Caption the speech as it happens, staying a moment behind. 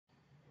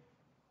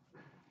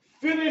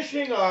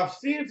Finishing off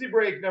CNC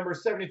break number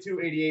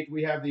 7288,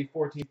 we have the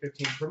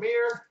 14-15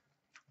 Premier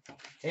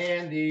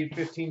and the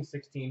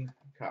 15-16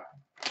 Cup.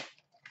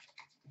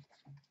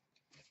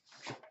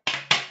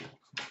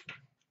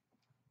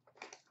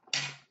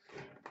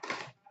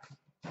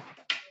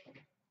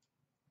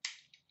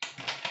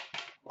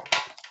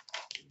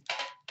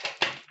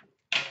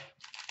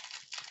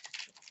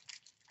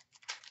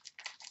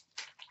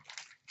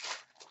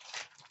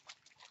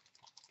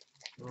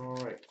 All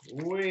right,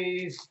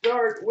 we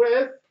start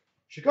with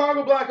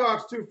Chicago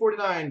Blackhawks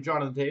 249,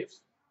 Jonathan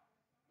Taves.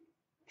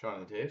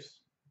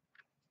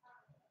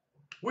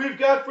 We've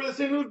got for the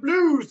St. Louis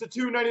Blues to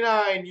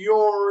 299,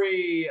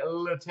 Jori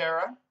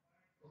Lehtera.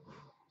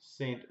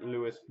 St.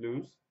 Louis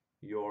Blues,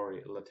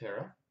 Jori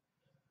Lehtera.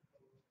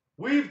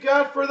 We've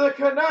got for the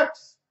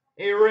Canucks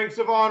a Rings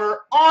of Honor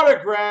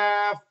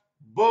autograph,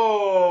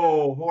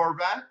 Bo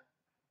Horvat.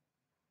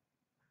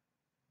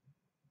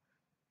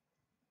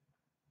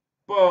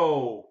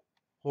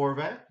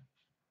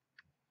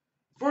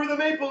 For the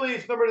Maple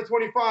Leafs, number to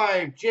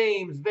 25,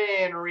 James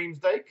Van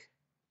Riemsdyk,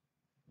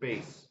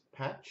 base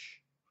patch.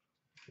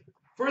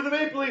 For the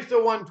Maple Leafs to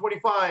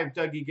 125,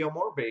 Dougie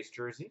Gilmour, base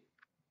jersey.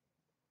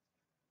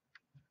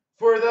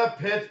 For the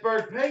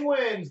Pittsburgh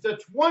Penguins to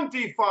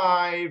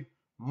 25,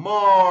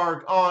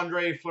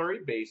 Marc-Andre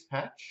Fleury, base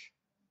patch.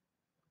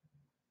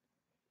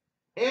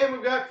 And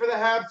we've got for the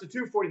Habs to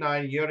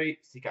 249, Jiri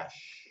Sekac.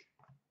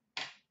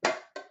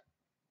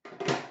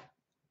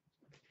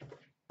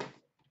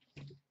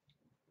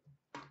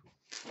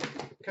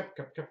 Cup.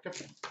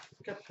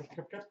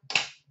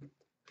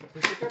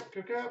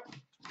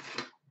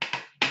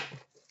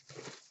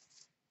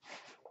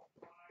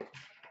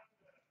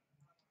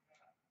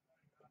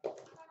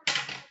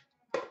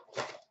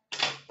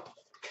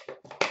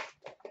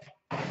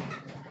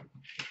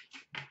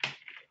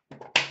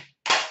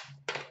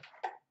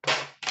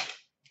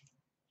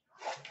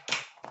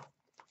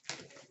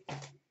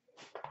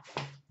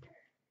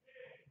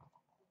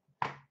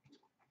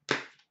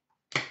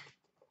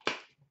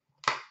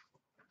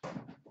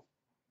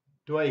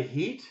 Do I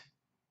heat?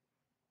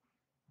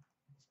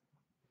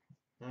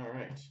 All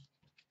right.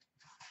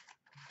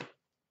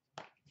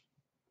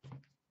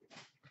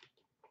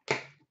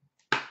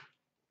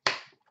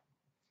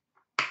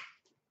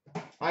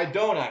 I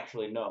don't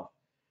actually know.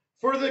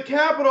 For the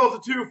Capitals, a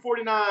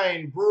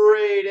 249,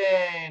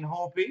 Braden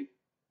Holtby.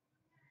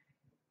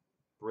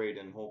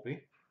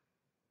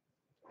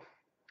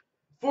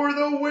 For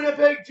the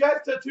Winnipeg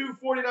Jets, a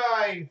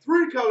 249,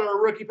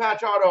 three-color rookie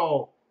patch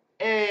auto,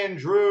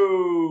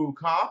 Andrew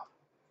Kopp.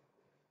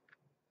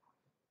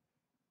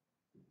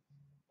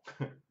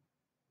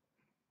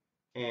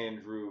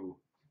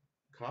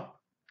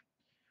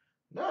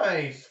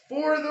 Nice.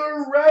 For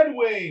the Red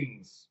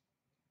Wings,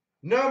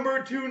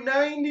 number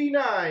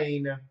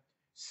 299,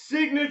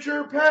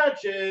 signature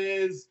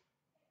patches,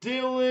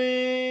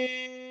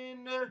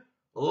 Dylan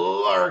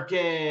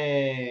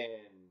Larkin.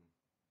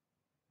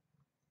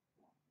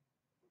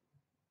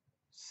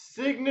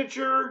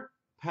 Signature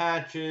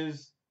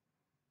patches,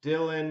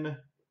 Dylan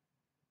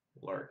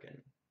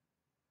Larkin.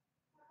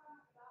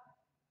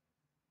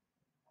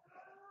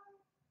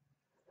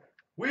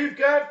 We've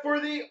got for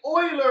the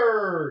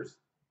Oilers,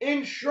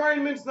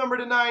 enshrinements number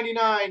to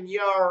 99,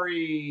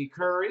 Jari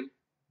Kurri.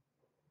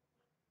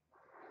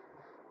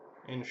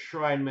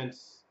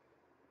 Enshrinements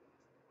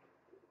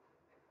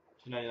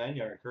to 99,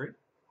 Jari Kurri.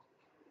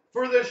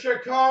 For the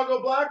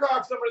Chicago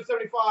Blackhawks, number to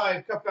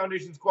 75, Cup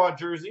Foundations quad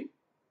jersey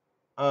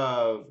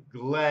of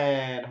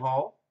Glenn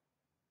Hall.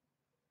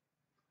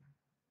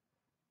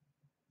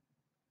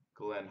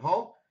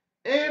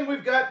 And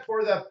we've got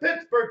for the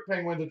Pittsburgh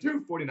Penguins, a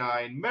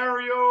 249,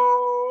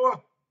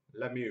 Mario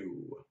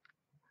Lemieux.